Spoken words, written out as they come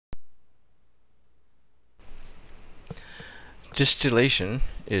Distillation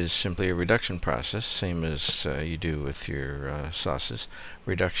is simply a reduction process, same as you do with your sauces.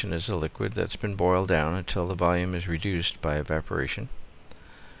 Reduction is a liquid that's been boiled down until the volume is reduced by evaporation.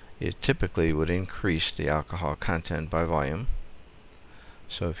 It typically would increase the alcohol content by volume.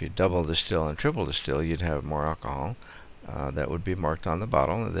 So if you double distill and triple distill, you'd have more alcohol. That would be marked on the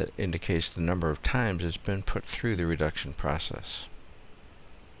bottle. That indicates the number of times it's been put through the reduction process.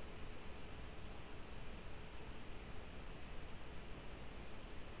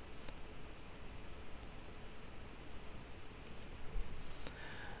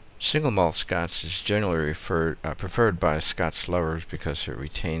 Single malt Scotch is generally preferred by Scotch lovers because it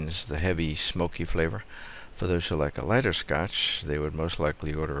retains the heavy, smoky flavor. For those who like a lighter Scotch, they would most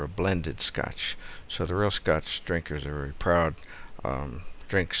likely order a blended Scotch. So the real Scotch drinkers are very proud.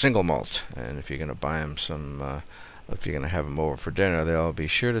 Drink single malt, and if you're going to buy them if you're going to have them over for dinner, they'll be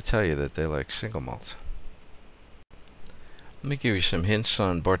sure to tell you that they like single malt. Let me give you some hints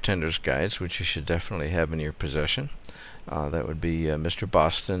on bartender's guides, which you should definitely have in your possession. That would be Mr.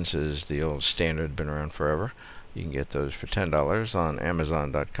 Boston's is the old standard, been around forever. You can get those for $10 on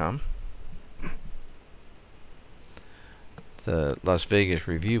Amazon.com. The Las Vegas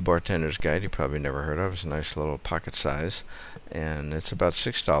Review Bartender's Guide, you probably never heard of. It's a nice little pocket size, and it's about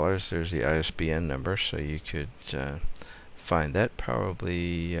 $6. There's the ISBN number, so you could find that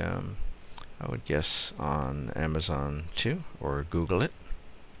probably, I would guess, on Amazon too, or Google it.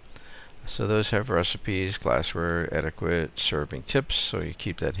 So those have recipes, glassware, etiquette, serving tips, so you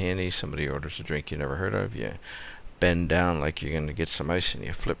keep that handy. Somebody orders a drink you never heard of, you bend down like you're going to get some ice, and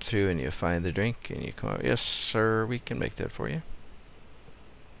you flip through and you find the drink, and you come out, yes sir, we can make that for you.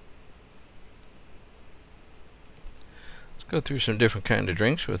 Let's go through some different kind of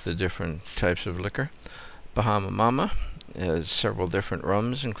drinks with the different types of liquor. Bahama Mama has several different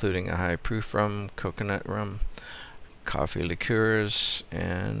rums, including a high proof rum, coconut rum, coffee liqueurs,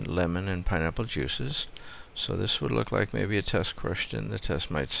 and lemon and pineapple juices. So this would look like maybe a test question. The test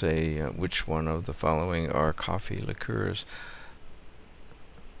might say which one of the following are coffee liqueurs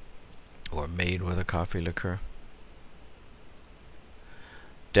or made with a coffee liqueur.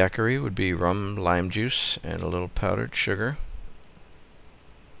 Daiquiri would be rum, lime juice, and a little powdered sugar.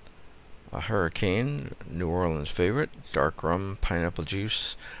 A Hurricane, New Orleans favorite, dark rum, pineapple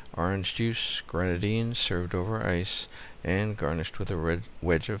juice, orange juice, grenadine served over ice, and garnished with a red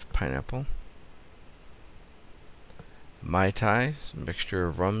wedge of pineapple. Mai Tai, a mixture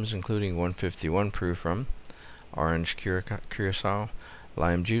of rums including 151 proof rum, orange curacao,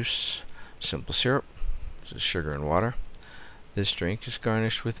 lime juice, simple syrup, which is sugar and water. This drink is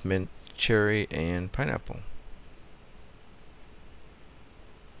garnished with mint, cherry, and pineapple.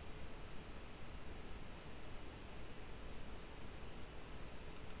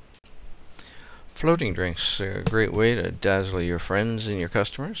 Floating drinks are a great way to dazzle your friends and your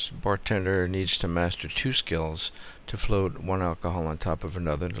customers. Bartender needs to master two skills to float one alcohol on top of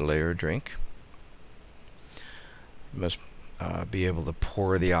another to layer a drink. You must be able to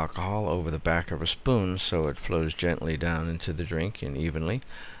pour the alcohol over the back of a spoon so it flows gently down into the drink and evenly.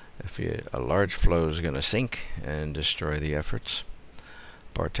 A large flow is going to sink and destroy the efforts.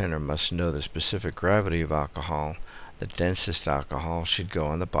 Bartender must know the specific gravity of alcohol. The densest alcohol should go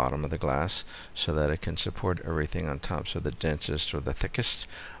on the bottom of the glass so that it can support everything on top. So the densest or the thickest,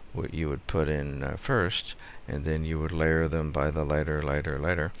 what you would put in first, and then you would layer them by the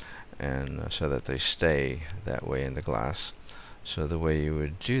lighter, and so that they stay that way in the glass. So the way you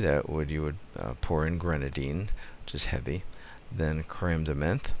would do that you would pour in grenadine, which is heavy, then creme de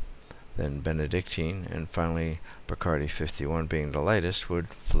menthe, then Benedictine, and finally Bacardi 51, being the lightest, would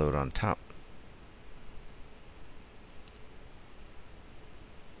float on top.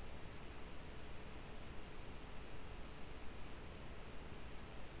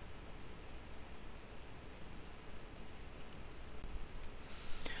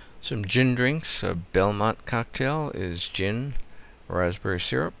 Some gin drinks. A Belmont cocktail is gin, raspberry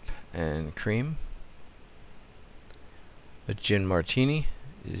syrup, and cream. A gin martini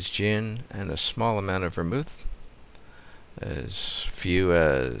is gin and a small amount of vermouth, as few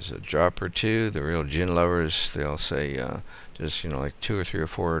as a drop or two. The real gin lovers, they'll say just like 2 or 3 or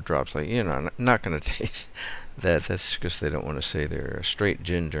 4 drops. Like, not going to taste that. That's because they don't want to say they're a straight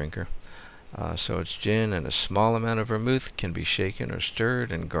gin drinker. So it's gin and a small amount of vermouth, can be shaken or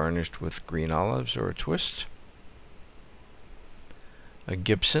stirred and garnished with green olives or a twist. A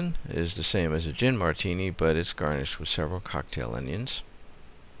Gibson is the same as a gin martini, but it's garnished with several cocktail onions.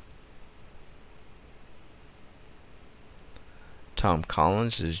 Tom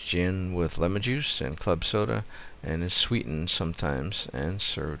Collins is gin with lemon juice and club soda, and is sweetened sometimes and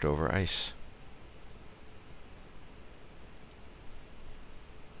served over ice.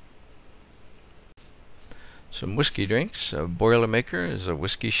 Some whiskey drinks. A Boilermaker is a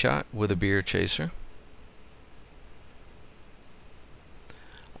whiskey shot with a beer chaser.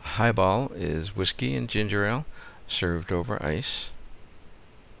 A Highball is whiskey and ginger ale served over ice.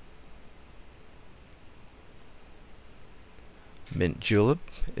 Mint Julep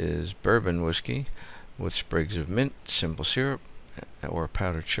is bourbon whiskey with sprigs of mint, simple syrup, or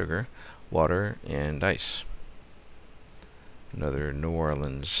powdered sugar, water, and ice. Another New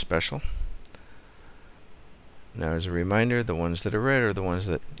Orleans special. Now, as a reminder, the ones that are red are the ones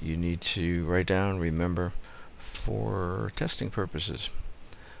that you need to write down, remember, for testing purposes.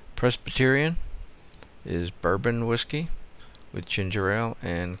 Presbyterian is bourbon whiskey with ginger ale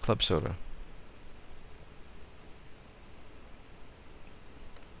and club soda.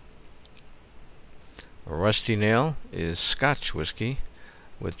 A Rusty Nail is Scotch whiskey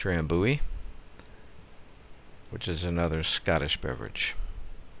with drambuie, which is another Scottish beverage.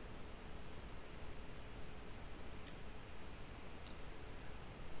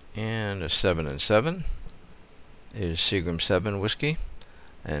 And a 7 and 7 is Seagram 7 whiskey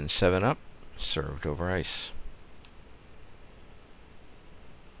and 7-Up served over ice.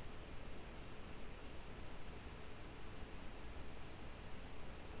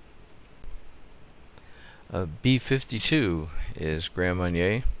 A B52 is Grand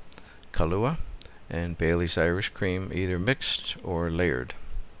Marnier, Kahlua, and Bailey's Irish Cream, either mixed or layered.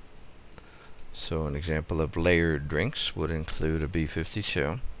 So an example of layered drinks would include a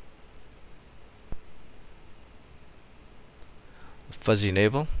B52. Fuzzy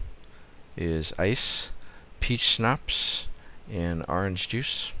Navel is ice, peach schnapps, and orange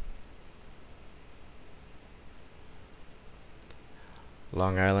juice.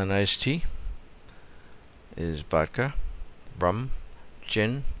 Long Island iced tea is vodka, rum,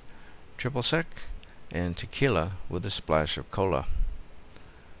 gin, triple sec, and tequila with a splash of cola.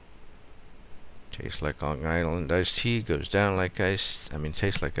 Tastes like Long Island iced tea, goes down like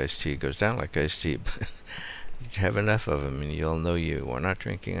tastes like iced tea, goes down like iced tea. You have enough of them and you'll know you are not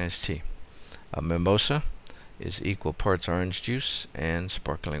drinking iced tea. A mimosa is equal parts orange juice and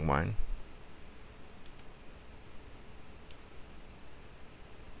sparkling wine.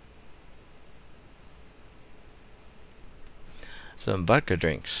 Some vodka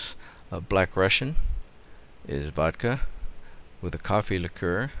drinks. A Black Russian is vodka with a coffee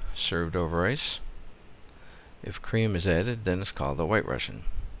liqueur served over ice. If cream is added, then it's called a White Russian.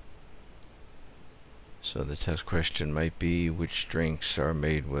 So the test question might be, which drinks are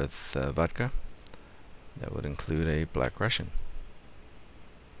made with vodka? That would include a Black Russian.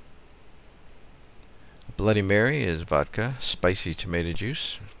 Bloody Mary is vodka, spicy tomato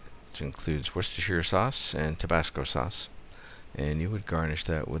juice, which includes Worcestershire sauce and Tabasco sauce. And you would garnish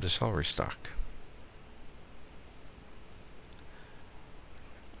that with a celery stalk.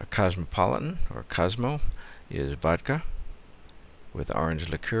 A Cosmopolitan, or Cosmo, is vodka with orange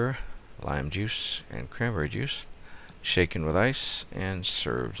liqueur, lime juice, and cranberry juice, shaken with ice and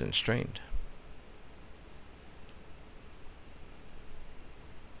served and strained.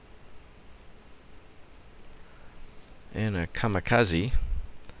 And a Kamikaze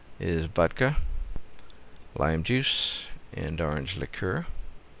is vodka, lime juice, and orange liqueur.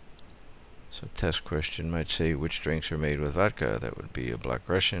 So test question might say, which drinks are made with vodka? That would be a Black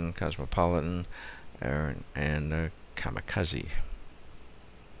Russian, Cosmopolitan, and a Kamikaze.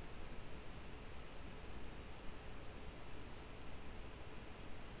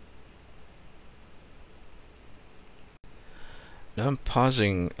 Now I'm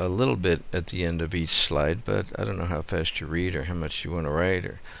pausing a little bit at the end of each slide, but I don't know how fast you read or how much you want to write.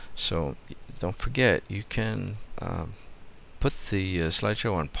 So don't forget, you can put the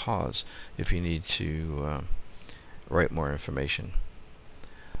slideshow on pause if you need to write more information.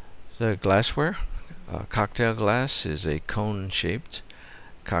 The glassware. Cocktail glass is a cone-shaped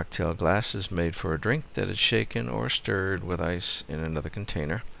cocktail glass is made for a drink that is shaken or stirred with ice in another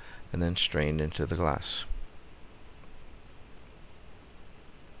container and then strained into the glass.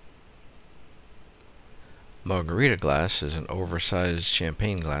 Margarita glass is an oversized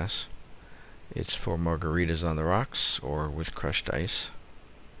champagne glass. It's for margaritas on the rocks or with crushed ice.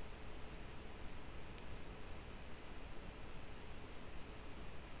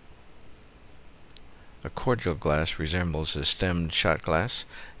 A cordial glass resembles a stemmed shot glass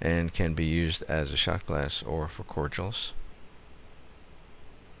and can be used as a shot glass or for cordials.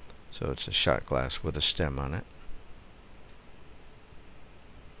 So it's a shot glass with a stem on it.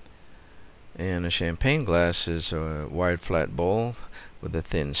 And a champagne glass is a wide flat bowl with a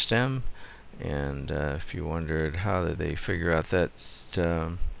thin stem. And if you wondered how did they figure out that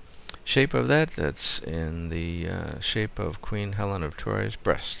shape of that, that's in the shape of Queen Helen of Troy's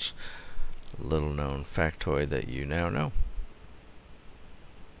breasts. little known factoid that you now know.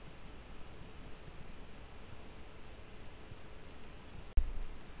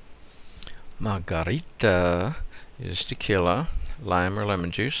 Margarita is tequila, lime or lemon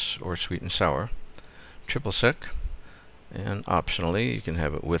juice, or sweet and sour, triple sec, and optionally you can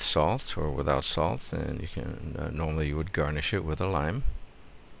have it with salt or without salt, and you can normally you would garnish it with a lime.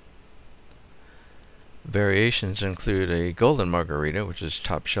 Variations include a golden margarita, which is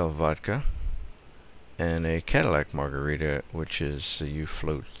top shelf vodka, and a Cadillac margarita, which is you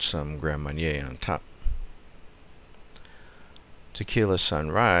float some Grand Marnier on top. Tequila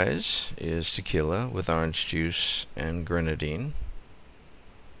Sunrise is tequila with orange juice and grenadine.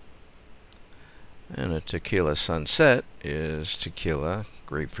 And a Tequila Sunset is tequila,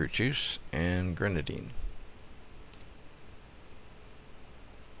 grapefruit juice, and grenadine.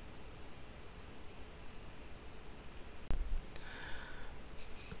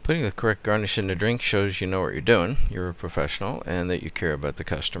 Putting the correct garnish in the drink shows you know what you're doing, you're a professional, and that you care about the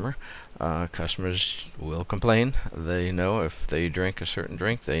customer. Customers will complain. They know if they drink a certain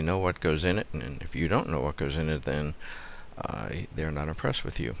drink, they know what goes in it, and if you don't know what goes in it, then they're not impressed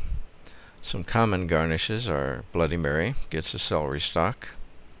with you. Some common garnishes are Bloody Mary, gets a celery stalk.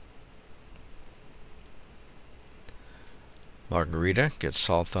 Margarita gets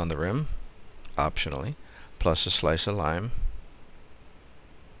salt on the rim, optionally, plus a slice of lime.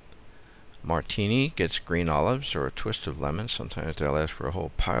 Martini gets green olives or a twist of lemon. Sometimes they'll ask for a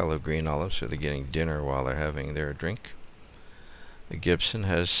whole pile of green olives, so they're getting dinner while they're having their drink. The Gibson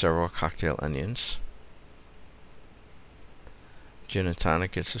has several cocktail onions. Gin and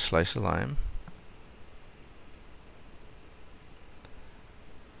tonic gets a slice of lime.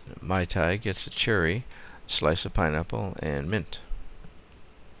 Mai Tai gets a cherry, slice of pineapple, and mint.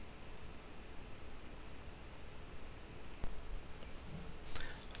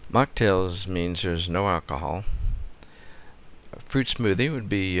 Mocktails means there's no alcohol. A fruit smoothie would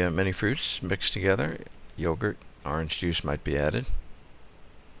be many fruits mixed together. Yogurt, orange juice might be added.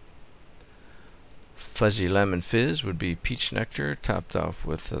 Fuzzy lemon fizz would be peach nectar topped off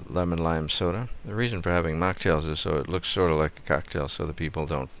with lemon lime soda. The reason for having mocktails is so it looks sort of like a cocktail, so the people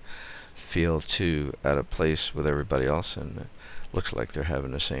don't feel too out of place with everybody else, and it looks like they're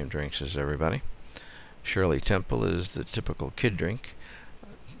having the same drinks as everybody. Shirley Temple is the typical kid drink.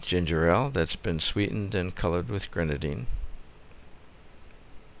 Ginger ale that's been sweetened and colored with grenadine.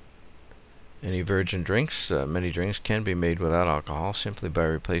 Any virgin drinks, many drinks can be made without alcohol simply by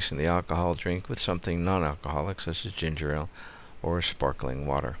replacing the alcohol drink with something non-alcoholic such as ginger ale or sparkling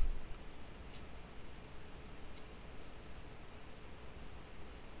water.